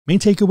Main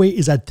takeaway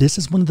is that this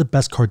is one of the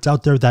best cards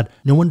out there that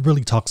no one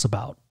really talks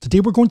about. Today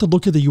we're going to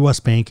look at the US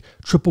Bank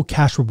Triple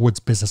Cash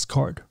Rewards Business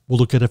Card. We'll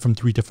look at it from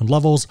 3 different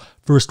levels.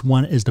 First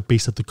one is the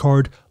base of the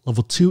card.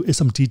 Level 2 is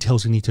some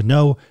details you need to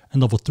know.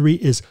 And level 3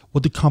 is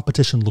what the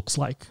competition looks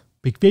like.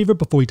 Big favor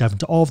before we dive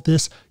into all of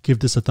this, give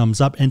this a thumbs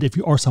up, and if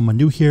you are someone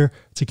new here,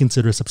 to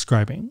consider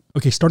subscribing.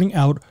 Okay, starting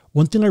out,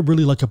 one thing I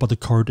really like about the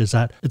card is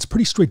that it's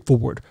pretty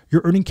straightforward.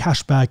 You're earning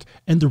cash back,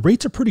 and the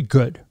rates are pretty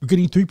good. You're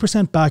getting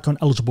 3% back on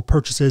eligible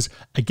purchases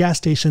at gas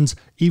stations,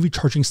 EV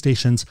charging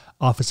stations,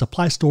 office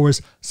supply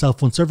stores, cell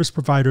phone service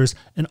providers,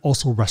 and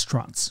also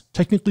restaurants.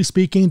 Technically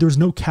speaking, there's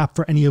no cap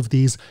for any of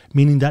these,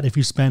 meaning that if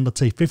you spend, let's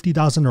say,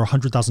 $50,000 or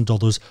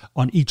 $100,000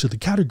 on each of the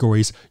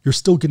categories, you're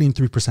still getting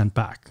 3%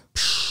 back.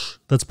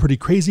 That's pretty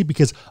crazy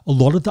because a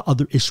lot of the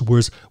other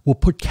issuers will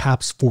put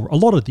caps for a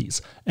lot of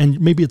these, and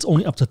maybe it's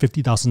only up to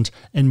 50,000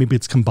 and maybe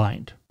it's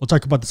combined. We'll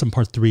talk about this in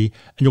part 3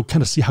 and you'll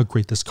kind of see how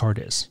great this card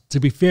is. To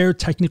be fair,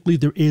 technically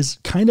there is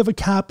kind of a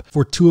cap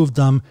for 2 of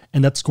them,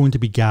 and that's going to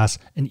be gas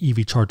and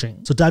EV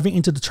charging. So diving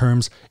into the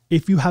terms,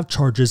 if you have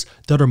charges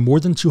that are more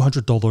than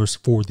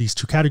 $200 for these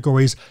 2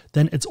 categories,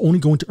 then it's only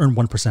going to earn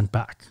 1%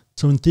 back.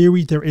 So in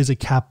theory, there is a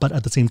cap, but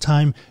at the same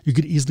time, you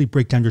could easily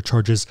break down your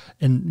charges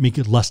and make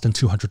it less than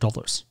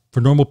 $200. For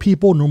normal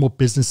people, normal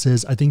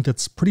businesses, I think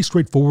that's pretty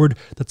straightforward.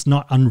 That's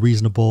not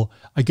unreasonable.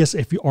 I guess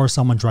if you are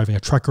someone driving a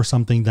truck or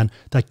something, then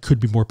that could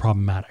be more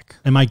problematic.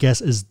 And my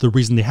guess is the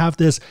reason they have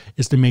this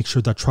is to make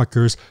sure that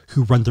truckers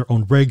who run their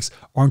own rigs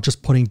aren't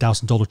just putting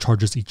 $1,000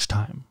 charges each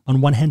time.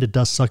 On one hand, it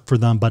does suck for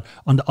them, but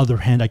on the other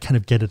hand, I kind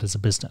of get it as a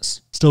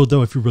business. Still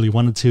though, if you really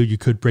wanted to, you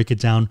could break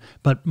it down,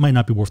 but might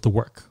not be worth the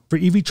work. For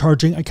EV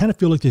charging, I kind of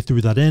feel like they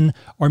threw that in,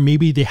 or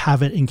maybe they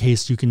have it in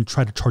case you can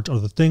try to charge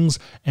other things,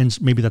 and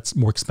maybe that's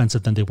more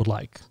expensive than they would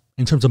like.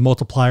 In terms of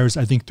multipliers,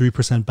 I think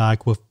 3%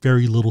 back with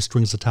very little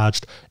strings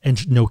attached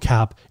and no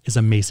cap is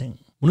amazing.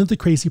 One of the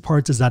crazy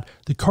parts is that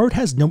the card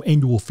has no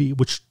annual fee,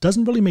 which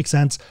doesn't really make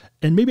sense.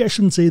 And maybe I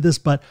shouldn't say this,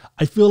 but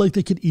I feel like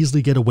they could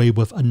easily get away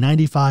with a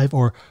 $95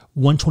 or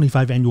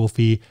 $125 annual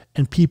fee,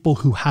 and people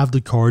who have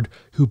the card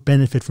who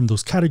benefit from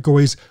those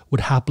categories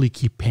would happily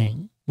keep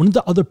paying. One of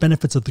the other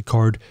benefits of the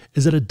card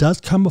is that it does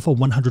come with a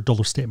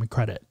 $100 statement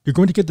credit. You're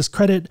going to get this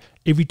credit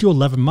if you do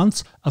 11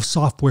 months of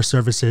software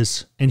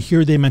services, and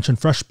here they mention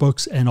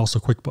FreshBooks and also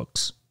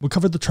QuickBooks. We'll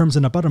cover the terms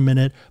in about a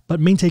minute, but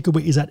main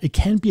takeaway is that it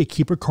can be a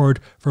keeper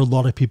card for a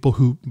lot of people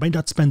who might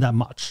not spend that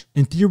much.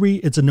 In theory,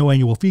 it's a no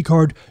annual fee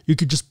card. You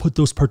could just put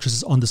those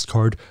purchases on this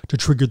card to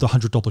trigger the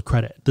 $100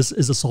 credit. This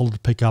is a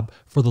solid pickup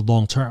for the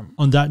long term.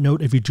 On that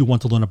note, if you do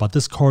want to learn about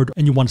this card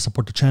and you want to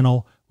support the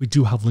channel, we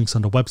do have links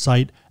on the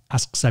website,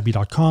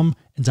 asksebby.com,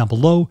 and down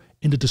below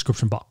in the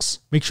description box.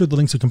 Make sure the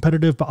links are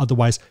competitive, but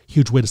otherwise,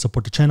 huge way to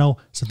support the channel,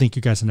 so thank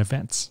you guys in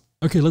advance.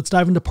 Okay, let's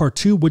dive into part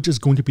 2, which is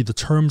going to be the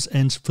terms,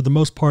 and for the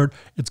most part,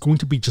 it's going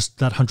to be just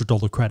that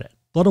 $100 credit.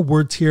 A lot of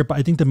words here, but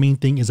I think the main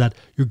thing is that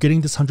you're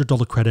getting this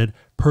 $100 credit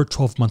per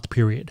 12-month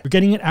period. You're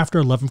getting it after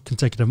 11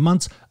 consecutive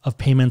months of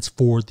payments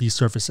for these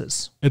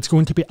services. It's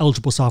going to be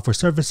eligible software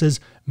services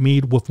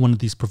made with one of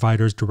these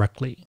providers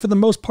directly. For the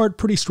most part,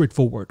 pretty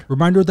straightforward.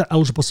 Reminder that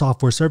eligible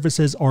software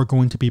services are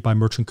going to be by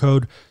merchant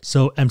code,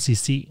 so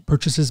MCC.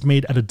 Purchases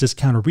made at a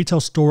discounted retail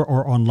store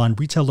or online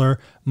retailer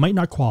might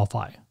not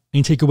qualify.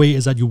 Main takeaway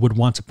is that you would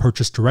want to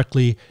purchase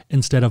directly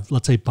instead of,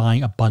 let's say,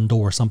 buying a bundle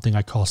or something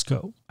at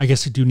Costco. I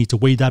guess you do need to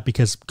weigh that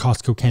because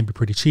Costco can be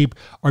pretty cheap,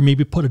 or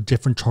maybe put a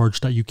different charge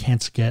that you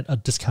can't get a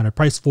discounted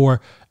price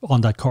for on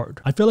that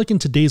card. I feel like in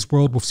today's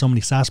world with so many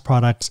SaaS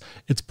products,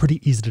 it's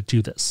pretty easy to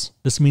do this.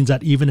 This means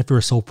that even if you're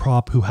a sole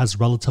prop who has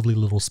relatively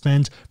little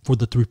spend for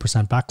the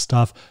 3% back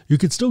stuff, you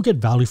could still get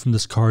value from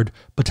this card,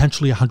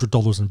 potentially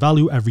 $100 in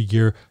value every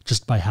year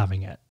just by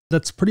having it.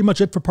 That's pretty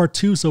much it for part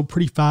 2, so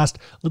pretty fast.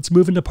 Let's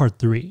move into part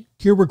 3.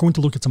 Here we're going to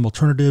look at some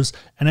alternatives,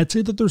 and I'd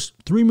say that there's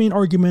 3 main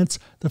arguments.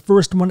 The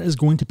first one is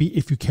going to be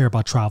if you care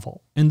about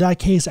travel. In that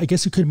case, I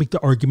guess you could make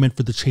the argument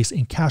for the Chase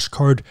in Cash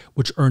card,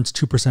 which earns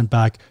 2%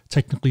 back,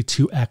 technically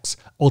 2x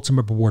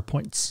ultimate reward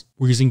points.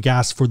 We're using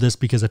gas for this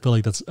because I feel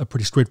like that's a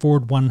pretty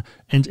straightforward one,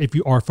 and if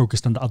you are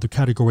focused on the other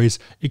categories,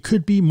 it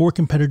could be more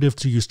competitive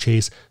to use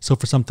Chase. So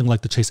for something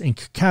like the Chase in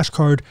Cash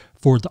card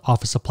for the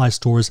office supply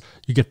stores,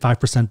 you get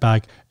 5%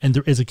 back, and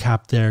there is a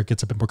cap there. It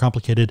gets a bit more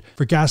complicated.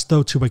 For gas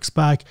though, 2x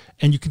back,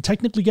 and you can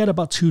technically get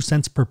about 2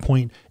 cents per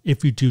point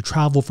if you do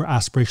travel for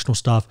aspirational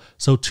stuff.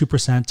 So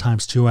 2%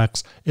 times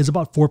 2x is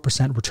about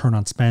 4% return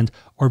on spend,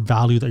 or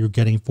value that you're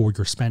getting for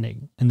your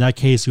spending. In that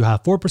case, you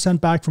have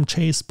 4% back from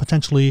Chase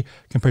potentially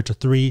compared to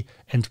 3,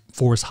 and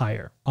 4 is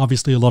higher.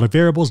 Obviously, a lot of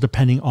variables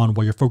depending on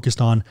what you're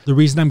focused on. The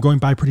reason I'm going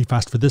by pretty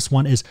fast for this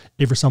one is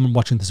if you're someone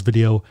watching this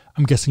video,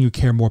 I'm guessing you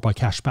care more about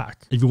cash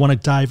back. If you want to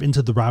dive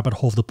into the rabbit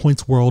hole of the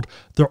points world,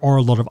 there are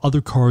a lot of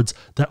other cards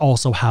that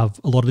also have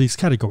a lot of these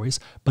categories,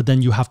 but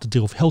then you have to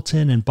deal with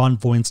Hilton and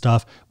Bonvoy and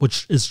stuff,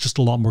 which is just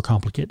a lot more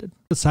complicated.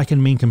 The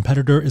second main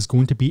competitor is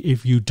going to be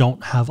if you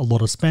don't have a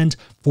lot of spend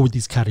for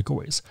these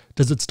categories.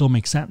 Does it still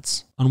make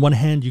sense? On one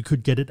hand, you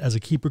could get it as a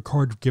keeper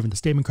card given the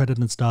statement credit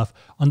and stuff.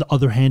 On the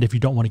other hand, if you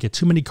don't want to get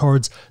too many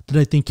cards, then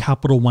I think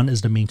Capital One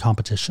is the main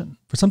competition.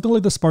 For something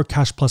like the Spark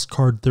Cash Plus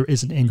card, there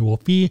is an annual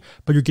fee,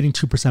 but you're getting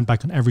 2%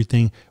 back on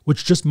everything,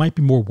 which just might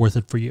be more worth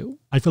it for you.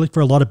 I feel like for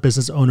a lot of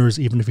business owners,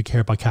 even if you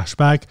care about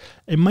cashback,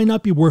 it might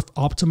not be worth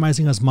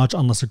optimizing as much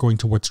unless you're going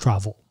towards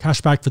travel.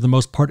 Cashback for the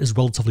most part is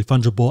relatively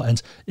fungible,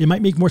 and it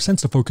might make more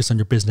sense to focus on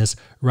your business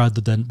rather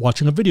than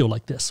watching a video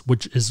like this,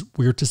 which is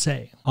weird to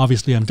say.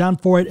 Obviously, I'm down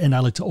for it and I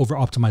like to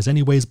over-optimize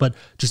anyways, but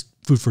just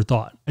food for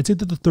thought. I'd say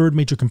that the third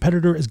major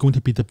competitor is going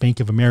to be the Bank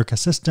of America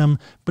system,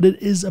 but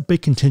it is a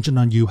bit contingent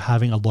on you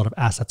having a lot of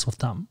assets with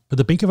them. For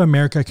the Bank of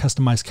America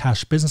customized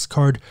cash business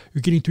card,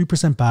 you're getting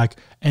 3% back,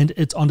 and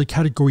it's on the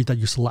category that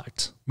you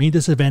select. Main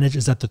disadvantage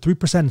is that the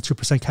 3% and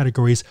 2%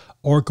 categories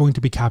are going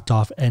to be capped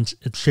off, and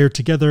it's shared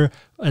together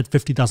at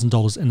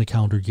 $50,000 in the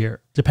calendar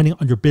year. Depending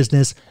on your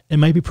business, it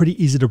might be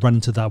pretty easy to run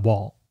into that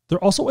wall.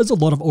 There also is a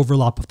lot of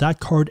overlap with that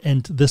card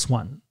and this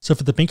one. So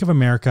for the Bank of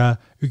America,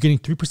 you're getting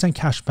 3%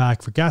 cash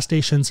back for gas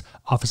stations,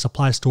 office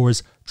supply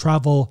stores,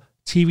 travel,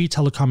 TV,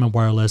 telecom and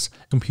wireless,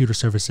 computer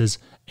services,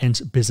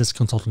 and business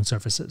consulting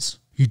services.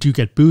 You do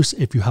get boosts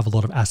if you have a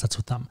lot of assets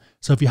with them.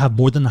 So if you have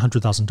more than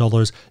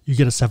 $100,000, you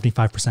get a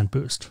 75%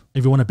 boost.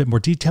 If you want a bit more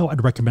detail,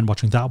 I'd recommend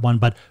watching that one.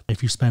 But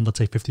if you spend, let's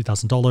say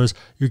 $50,000,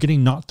 you're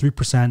getting not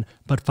 3%,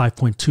 but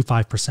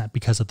 5.25%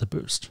 because of the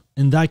boost.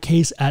 In that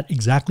case, at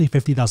exactly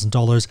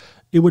 $50,000,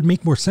 it would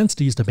make more sense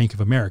to use the Bank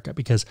of America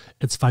because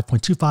it's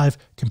 5.25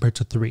 compared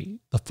to 3.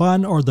 The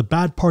fun or the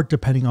bad part,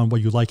 depending on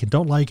what you like and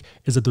don't like,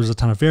 is that there's a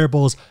ton of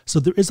variables, so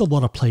there is a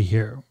lot of play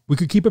here. We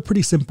could keep it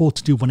pretty simple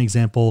to do one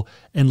example,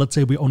 and let's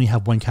say we only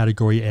have one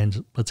category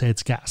and let's say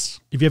it's gas.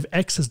 If you have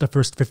X as the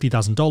first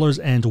 $50,000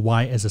 and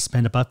Y as a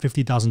spend above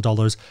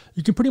 $50,000,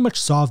 you can pretty much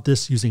solve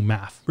this using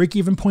math.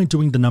 Break-even point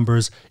doing the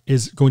numbers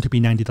is going to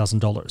be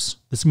 $90,000.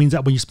 This means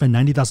that when you spend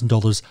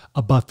 $90,000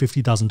 above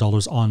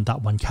 $50,000 on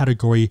that one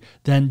category,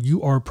 then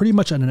you are pretty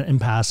much at an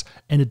impasse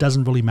and it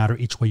doesn't really matter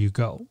each way you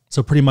go.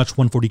 So pretty much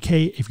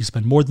 140K, if you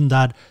spend more than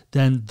that,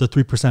 then the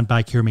 3%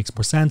 back here makes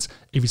more sense.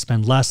 If you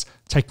spend less,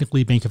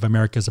 technically Bank of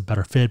America is a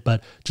better fit,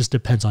 but just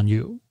depends on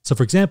you. So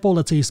for example,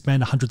 let's say you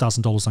spend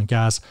 $100,000 on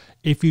gas.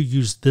 If you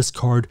use this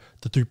card,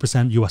 the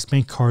 3% US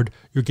Bank card,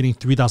 you're getting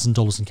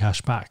 $3,000 in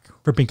cash back.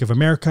 For Bank of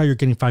America, you're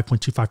getting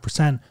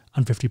 5.25%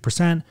 on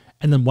 50%,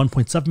 and then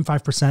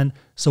 1.75%,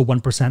 so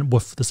 1%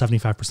 with the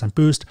 75%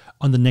 boost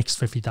on the next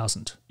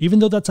 $50,000. Even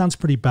though that sounds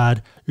pretty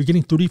bad, you're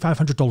getting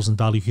 $3,500 in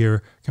value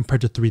here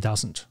compared to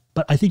 $3,000.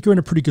 But I think you're in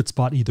a pretty good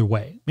spot either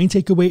way. Main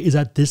takeaway is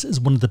that this is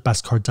one of the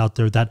best cards out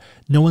there that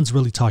no one's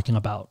really talking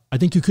about. I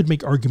think you could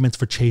make arguments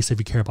for Chase if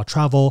you care about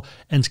travel,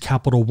 and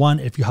Capital One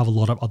if you have a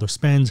lot of other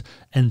spend,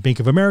 and Bank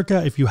of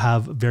America if you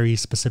have very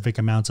specific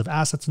amounts of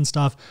assets and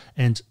stuff,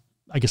 and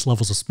I guess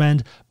levels of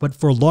spend, but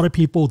for a lot of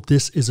people,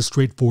 this is a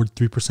straightforward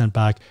 3%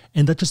 back,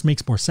 and that just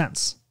makes more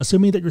sense.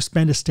 Assuming that your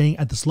spend is staying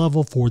at this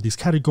level for these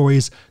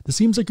categories, this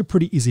seems like a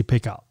pretty easy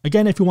pickup.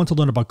 Again, if you want to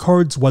learn about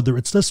cards, whether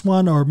it's this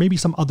one or maybe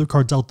some other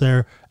cards out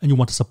there, and you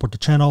want to support the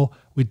channel,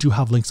 we do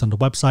have links on the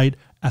website,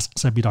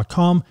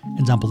 asksebby.com,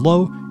 and down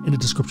below in the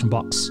description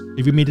box.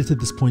 If you made it to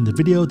this point in the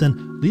video,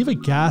 then leave a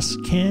gas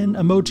can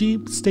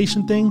emoji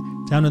station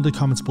thing down in the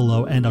comments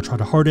below, and I'll try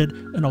to heart it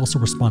and also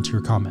respond to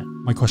your comment.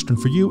 My question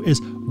for you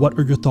is, what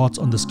are your thoughts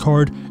on this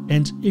card?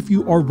 And if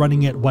you are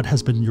running it, what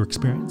has been your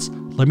experience?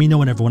 Let me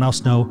know and everyone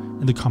else know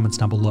in the comments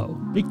down below.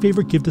 Big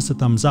favor, give this a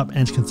thumbs up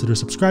and consider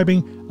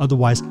subscribing.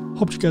 Otherwise,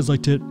 hope you guys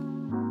liked it.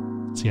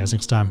 See you guys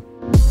next time.